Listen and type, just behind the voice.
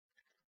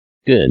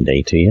Good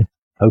day to you.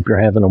 Hope you're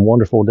having a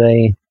wonderful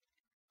day.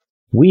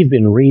 We've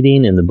been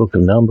reading in the book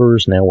of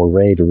Numbers. Now we're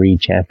ready to read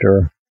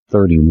chapter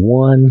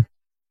 31.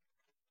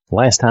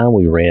 Last time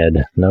we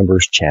read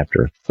Numbers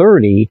chapter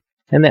 30,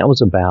 and that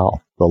was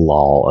about the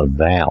law of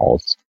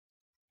vows.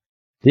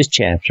 This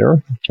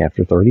chapter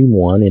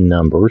 31 in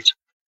Numbers,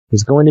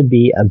 is going to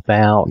be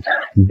about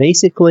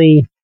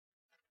basically,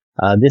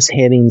 this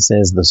heading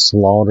says the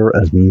slaughter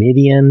of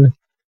Midian,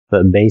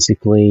 but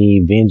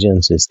basically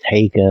vengeance is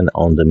taken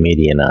on the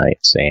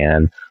Midianites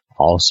and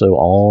also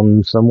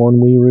on someone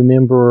we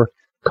remember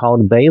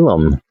called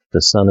Balaam,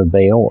 the son of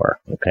Beor,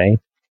 okay?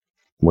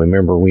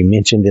 Remember, we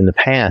mentioned in the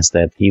past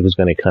that he was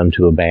going to come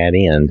to a bad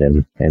end,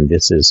 and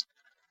this is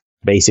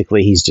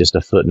basically, he's just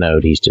a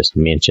footnote. He's just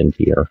mentioned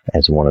here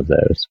as one of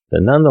those.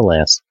 But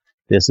nonetheless,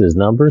 this is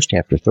Numbers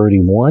chapter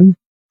 31,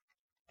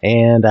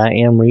 and I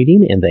am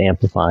reading in the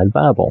Amplified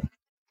Bible.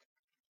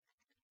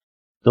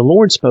 The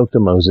Lord spoke to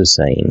Moses,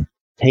 saying,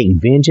 "Take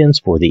vengeance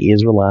for the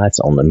Israelites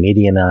on the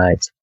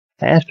Midianites.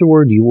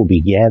 Afterward you will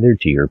be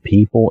gathered to your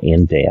people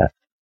in death."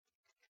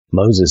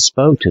 Moses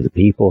spoke to the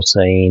people,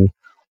 saying,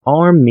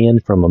 "Arm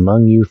men from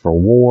among you for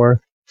war,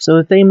 so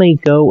that they may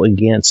go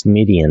against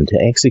Midian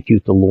to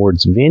execute the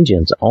Lord's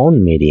vengeance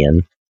on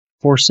Midian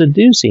for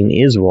seducing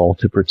Israel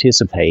to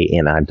participate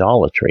in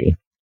idolatry.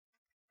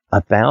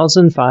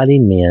 1,000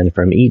 fighting men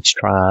from each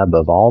tribe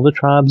of all the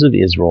tribes of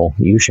Israel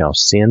you shall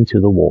send to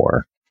the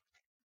war."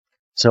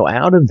 So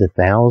out of the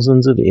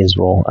thousands of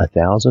Israel,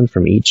 1,000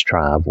 from each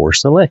tribe were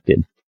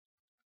selected,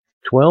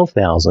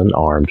 12,000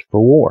 armed for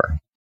war.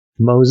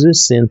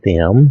 Moses sent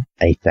them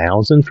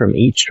 1,000 from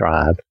each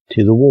tribe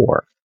to the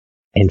war,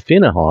 and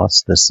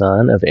Phinehas, the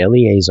son of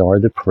Eleazar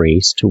the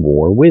priest, to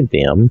war with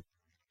them,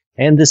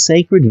 and the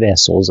sacred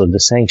vessels of the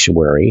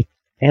sanctuary,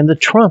 and the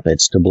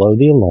trumpets to blow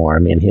the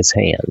alarm in his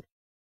hand.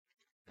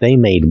 They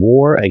made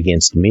war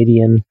against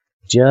Midian,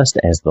 just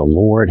as the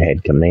Lord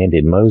had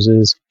commanded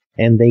Moses,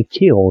 and they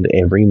killed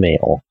every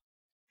male.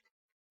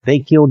 They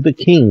killed the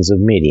kings of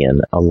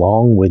Midian,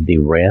 along with the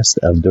rest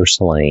of their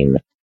slain.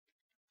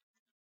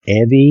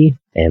 Evi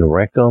and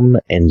Rechem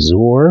and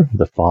Zur,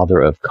 the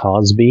father of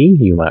Cosbi,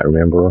 you might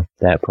remember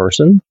that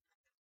person,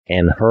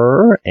 and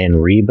Hur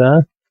and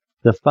Reba,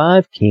 the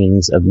 5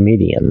 kings of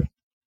Midian.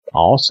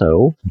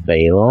 Also,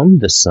 Balaam,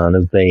 the son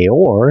of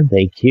Beor,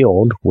 they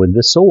killed with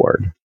the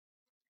sword.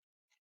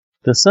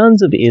 The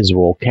sons of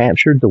Israel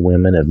captured the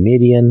women of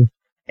Midian,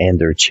 and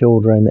their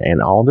children,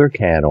 and all their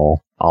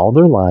cattle, all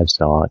their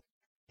livestock,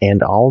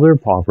 and all their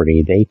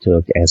property they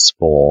took as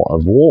spoil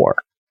of war.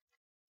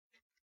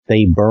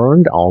 They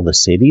burned all the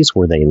cities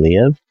where they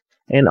lived,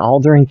 and all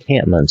their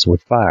encampments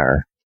with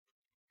fire.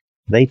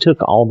 They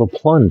took all the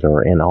plunder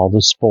and all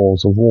the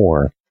spoils of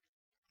war,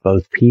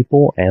 both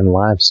people and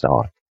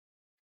livestock.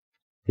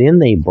 Then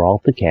they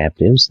brought the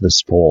captives, the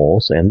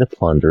spoils, and the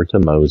plunder to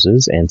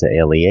Moses and to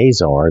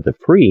Eleazar the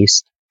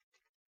priest,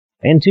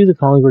 and to the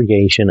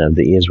congregation of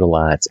the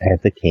Israelites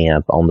at the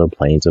camp on the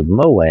plains of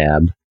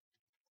Moab,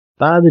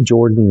 by the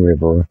Jordan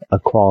River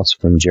across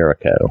from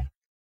Jericho.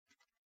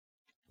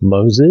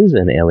 Moses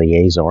and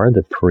Eleazar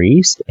the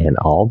priest and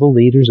all the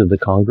leaders of the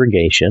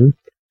congregation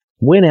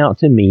went out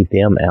to meet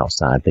them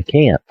outside the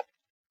camp.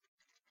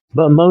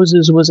 But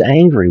Moses was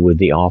angry with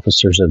the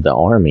officers of the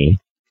army,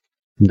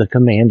 the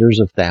commanders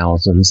of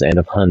thousands and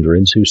of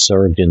hundreds who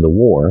served in the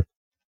war.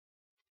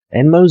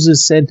 And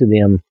Moses said to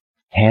them,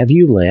 "Have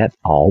you let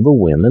all the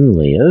women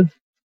live?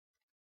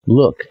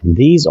 Look,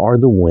 these are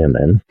the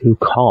women who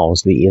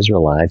caused the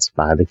Israelites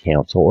by the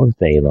counsel of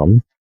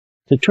Balaam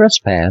to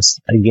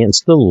trespass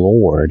against the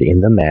Lord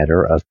in the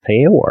matter of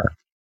Peor.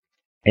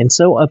 And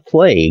so a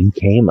plague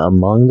came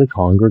among the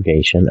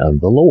congregation of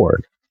the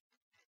Lord.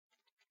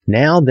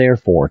 Now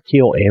therefore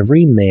kill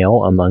every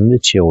male among the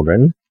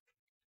children,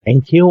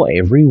 and kill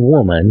every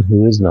woman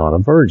who is not a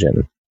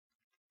virgin.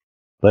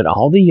 But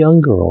all the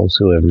young girls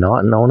who have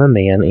not known a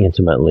man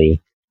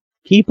intimately,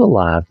 keep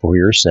alive for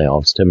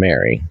yourselves to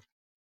marry.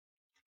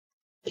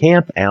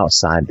 Camp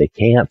outside the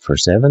camp for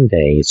 7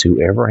 days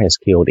whoever has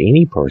killed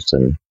any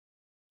person,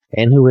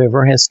 and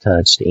whoever has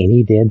touched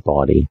any dead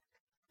body.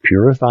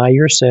 Purify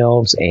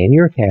yourselves and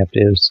your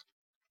captives.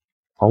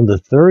 On the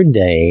 3rd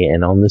day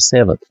and on the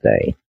 7th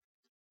day,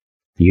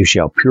 you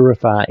shall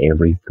purify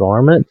every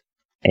garment,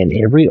 and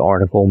every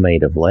article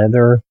made of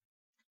leather,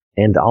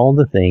 and all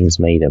the things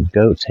made of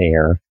goat's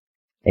hair,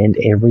 and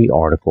every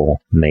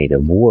article made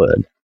of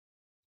wood."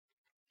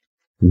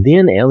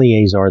 Then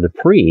Eleazar the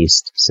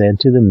priest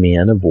said to the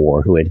men of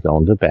war who had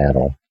gone to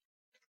battle,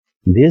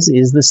 "This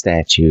is the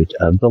statute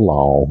of the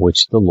law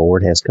which the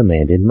Lord has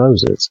commanded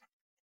Moses.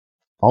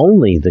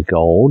 Only the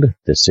gold,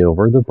 the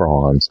silver, the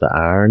bronze, the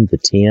iron, the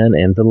tin,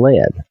 and the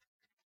lead,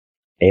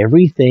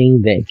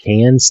 everything that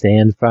can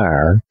stand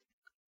fire,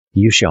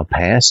 you shall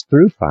pass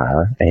through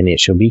fire, and it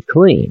shall be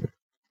clean.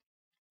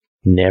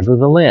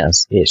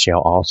 Nevertheless, it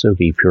shall also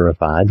be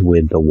purified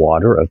with the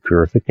water of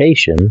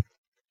purification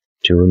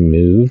to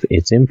remove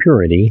its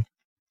impurity,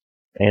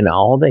 and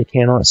all that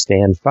cannot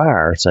stand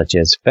fire, such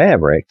as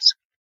fabrics,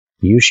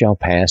 you shall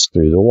pass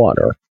through the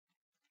water.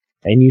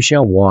 And you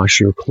shall wash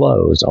your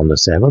clothes on the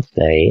seventh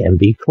day and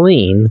be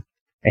clean,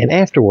 and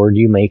afterward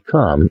you may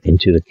come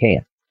into the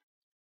camp.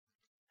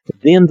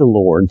 Then the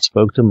Lord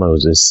spoke to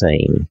Moses,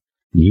 saying,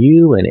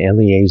 You and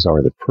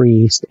Eleazar the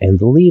priest and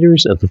the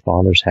leaders of the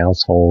fathers'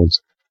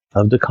 households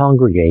of the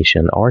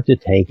congregation are to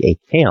take a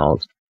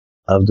count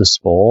of the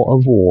spoil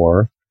of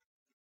war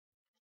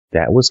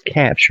that was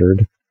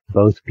captured,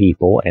 both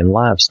people and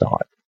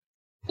livestock.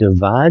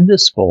 Divide the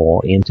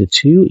spoil into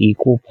 2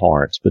 equal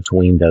parts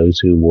between those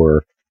who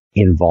were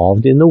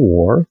involved in the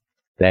war,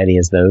 that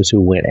is, those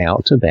who went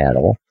out to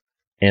battle,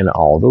 and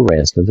all the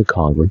rest of the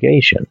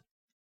congregation.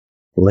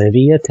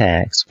 Levy a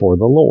tax for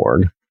the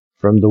Lord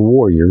from the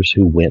warriors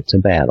who went to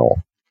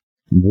battle,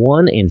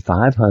 1 in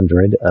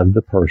 500 of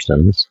the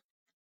persons,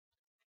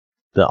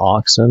 the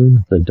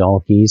oxen, the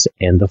donkeys,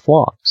 and the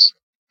flocks.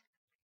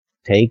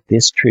 Take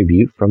this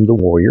tribute from the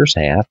warrior's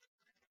half,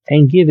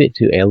 and give it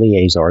to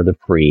Eleazar the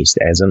priest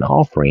as an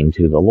offering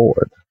to the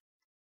Lord.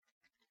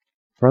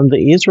 From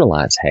the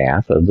Israelites'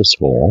 half of the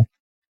spoil,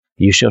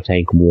 you shall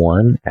take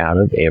 1 out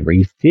of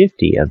every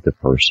 50 of the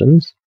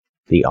persons,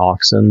 the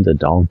oxen, the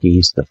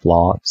donkeys, the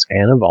flocks,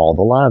 and of all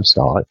the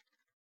livestock,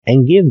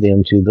 and give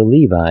them to the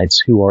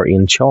Levites who are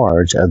in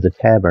charge of the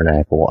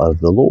tabernacle of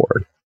the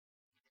Lord.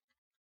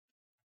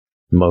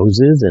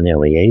 Moses and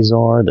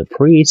Eleazar the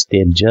priest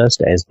did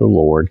just as the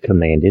Lord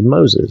commanded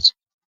Moses.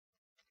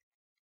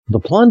 The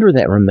plunder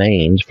that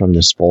remained from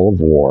the spoil of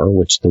war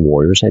which the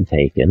warriors had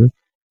taken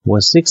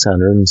was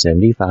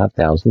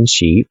 675,000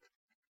 sheep,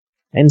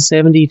 and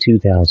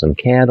 72,000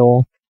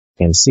 cattle,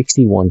 and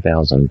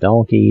 61,000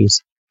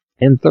 donkeys,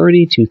 and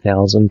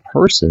 32,000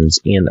 persons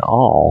in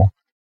all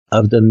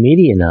of the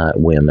Midianite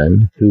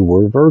women who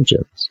were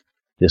virgins.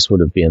 This would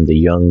have been the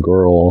young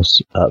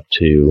girls up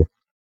to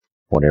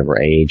whatever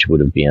age would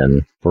have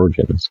been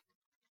virgins.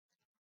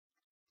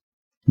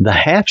 The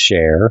half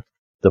share,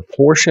 the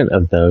portion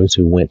of those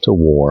who went to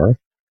war,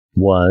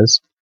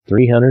 was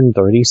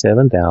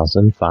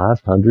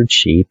 337,500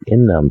 sheep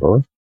in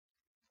number,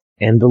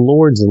 and the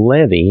Lord's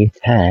levy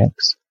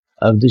tax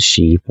of the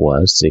sheep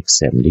was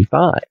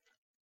 675.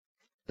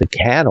 The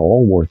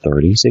cattle were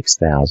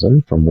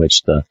 36,000, from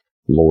which the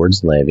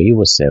Lord's levy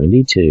was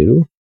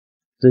 72.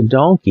 The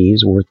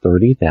donkeys were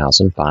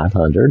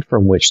 30,500,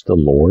 from which the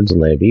Lord's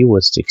levy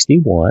was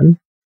 61.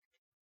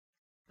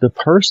 The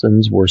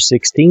persons were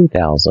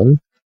 16,000,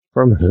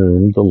 from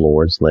whom the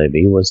Lord's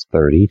levy was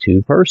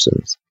 32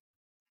 persons.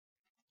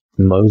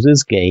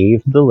 Moses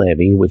gave the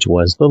levy which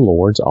was the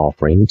Lord's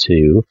offering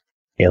to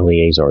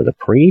Eleazar the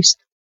priest,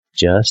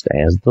 just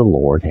as the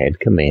Lord had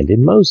commanded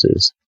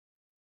Moses.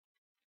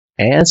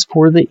 As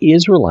for the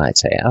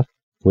Israelites' half,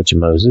 which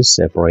Moses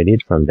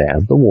separated from that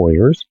of the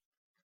warriors,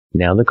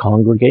 now the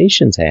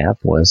congregation's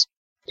half was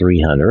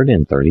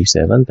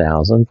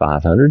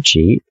 337,500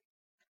 sheep,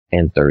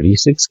 and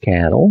 36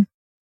 cattle,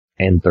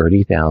 and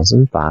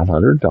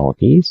 30,500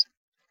 donkeys,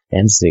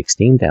 and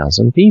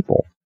 16,000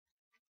 people.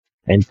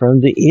 And from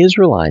the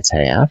Israelites'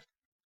 half,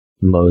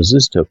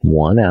 Moses took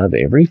 1 out of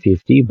every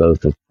 50,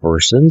 both of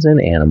persons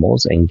and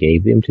animals, and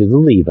gave them to the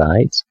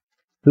Levites,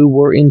 who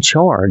were in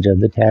charge of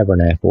the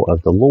tabernacle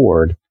of the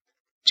Lord,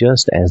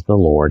 just as the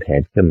Lord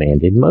had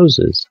commanded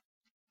Moses.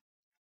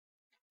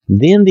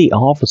 Then the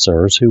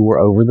officers who were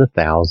over the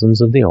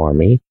thousands of the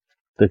army,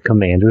 the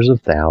commanders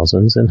of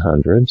thousands and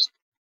hundreds,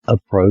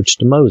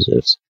 approached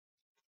Moses.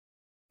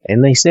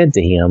 And they said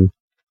to him,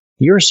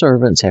 Your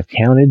servants have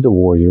counted the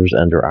warriors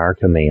under our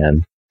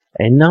command,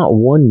 and not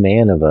one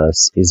man of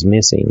us is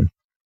missing.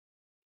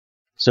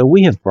 So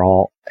we have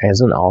brought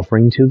as an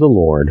offering to the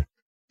Lord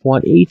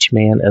what each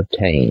man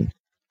obtained,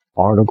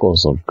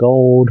 articles of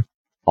gold,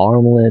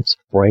 armlets,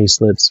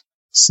 bracelets,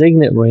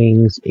 signet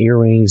rings,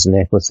 earrings,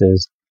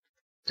 necklaces,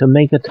 to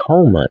make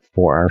atonement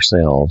for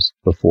ourselves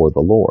before the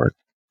Lord.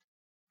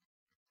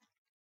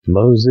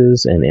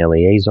 Moses and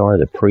Eleazar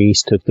the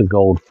priest took the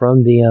gold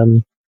from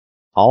them,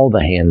 all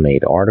the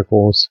handmade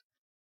articles,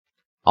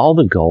 all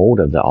the gold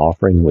of the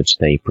offering which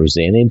they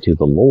presented to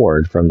the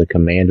Lord from the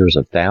commanders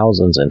of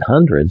thousands and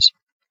hundreds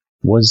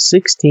was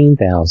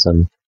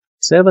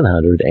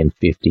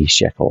 16,750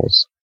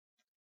 shekels.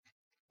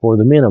 For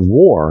the men of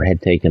war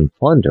had taken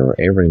plunder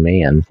every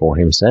man for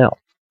himself.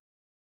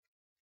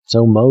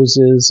 So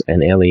Moses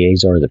and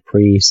Eleazar the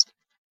priest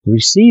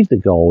received the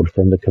gold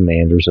from the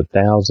commanders of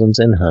thousands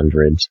and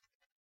hundreds,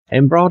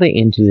 and brought it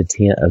into the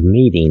tent of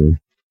meeting,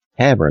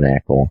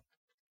 tabernacle,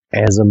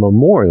 as a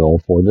memorial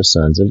for the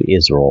sons of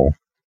Israel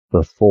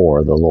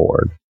before the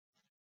Lord.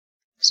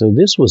 So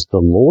this was the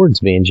Lord's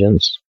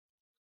vengeance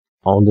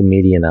on the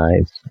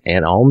Midianites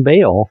and on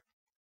Baal,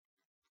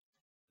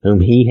 whom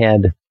he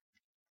had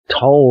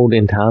told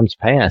in times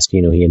past.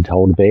 He had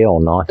told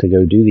Baal not to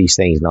go do these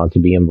things, not to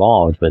be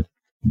involved, but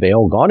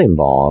Baal got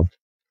involved.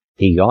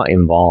 He got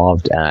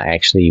involved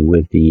actually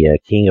with the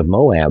king of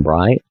Moab,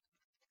 right?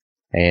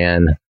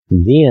 And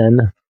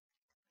then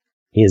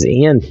his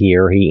end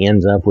here, he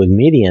ends up with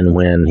Midian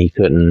when his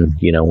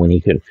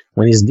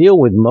deal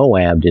with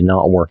Moab did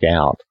not work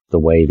out the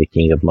way the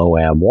king of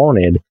Moab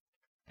wanted.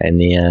 And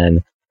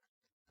then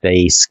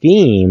they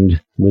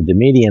schemed with the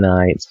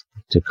Midianites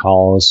to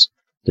cause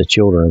the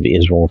children of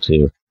Israel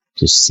to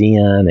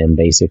sin, and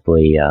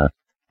basically,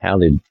 how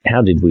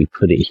did we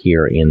put it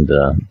here in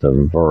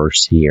the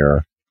verse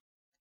here?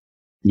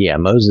 Yeah,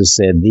 Moses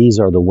said, these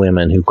are the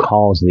women who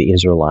caused the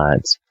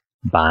Israelites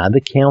by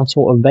the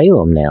counsel of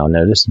Balaam. Now,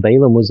 notice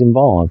Balaam was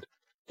involved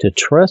to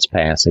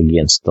trespass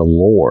against the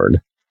Lord.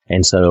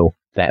 And so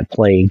that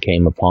plague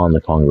came upon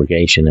the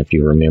congregation, if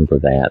you remember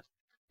that.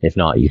 If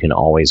not, you can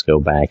always go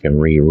back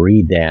and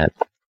reread that.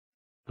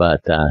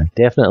 But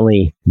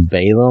definitely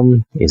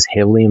Balaam is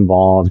heavily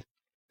involved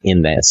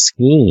in that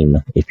scheme,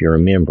 if you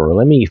remember.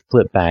 Let me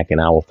flip back and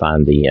I will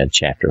find the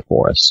chapter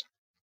for us.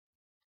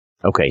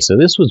 Okay, so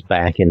this was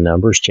back in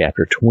Numbers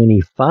chapter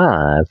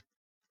 25,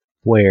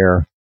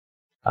 where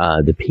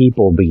the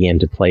people began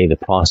to play the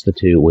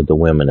prostitute with the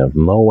women of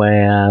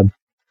Moab,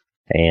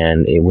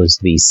 and it was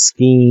these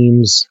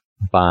schemes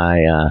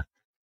by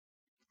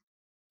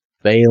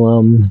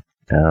Balaam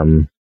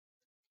and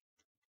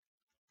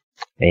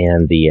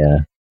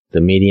the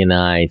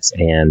Midianites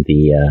and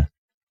the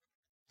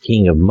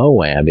king of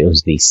Moab. It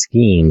was these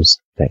schemes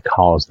that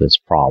caused this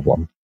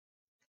problem.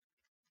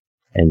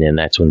 And then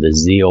that's when the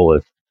zeal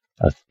of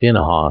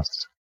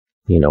Phinehas,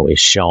 is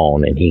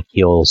shown, and he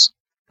kills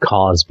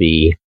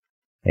Cosby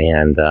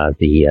and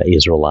the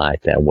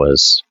Israelite that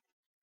was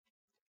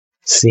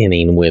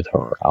sinning with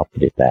her. I'll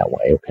put it that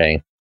way,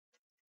 okay?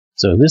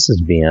 So this has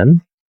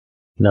been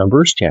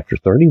Numbers chapter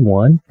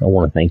 31. I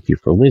want to thank you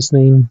for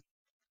listening.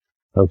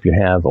 Hope you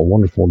have a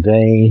wonderful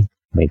day.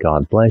 May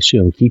God bless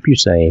you and keep you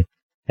safe.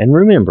 And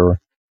remember,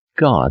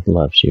 God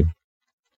loves you.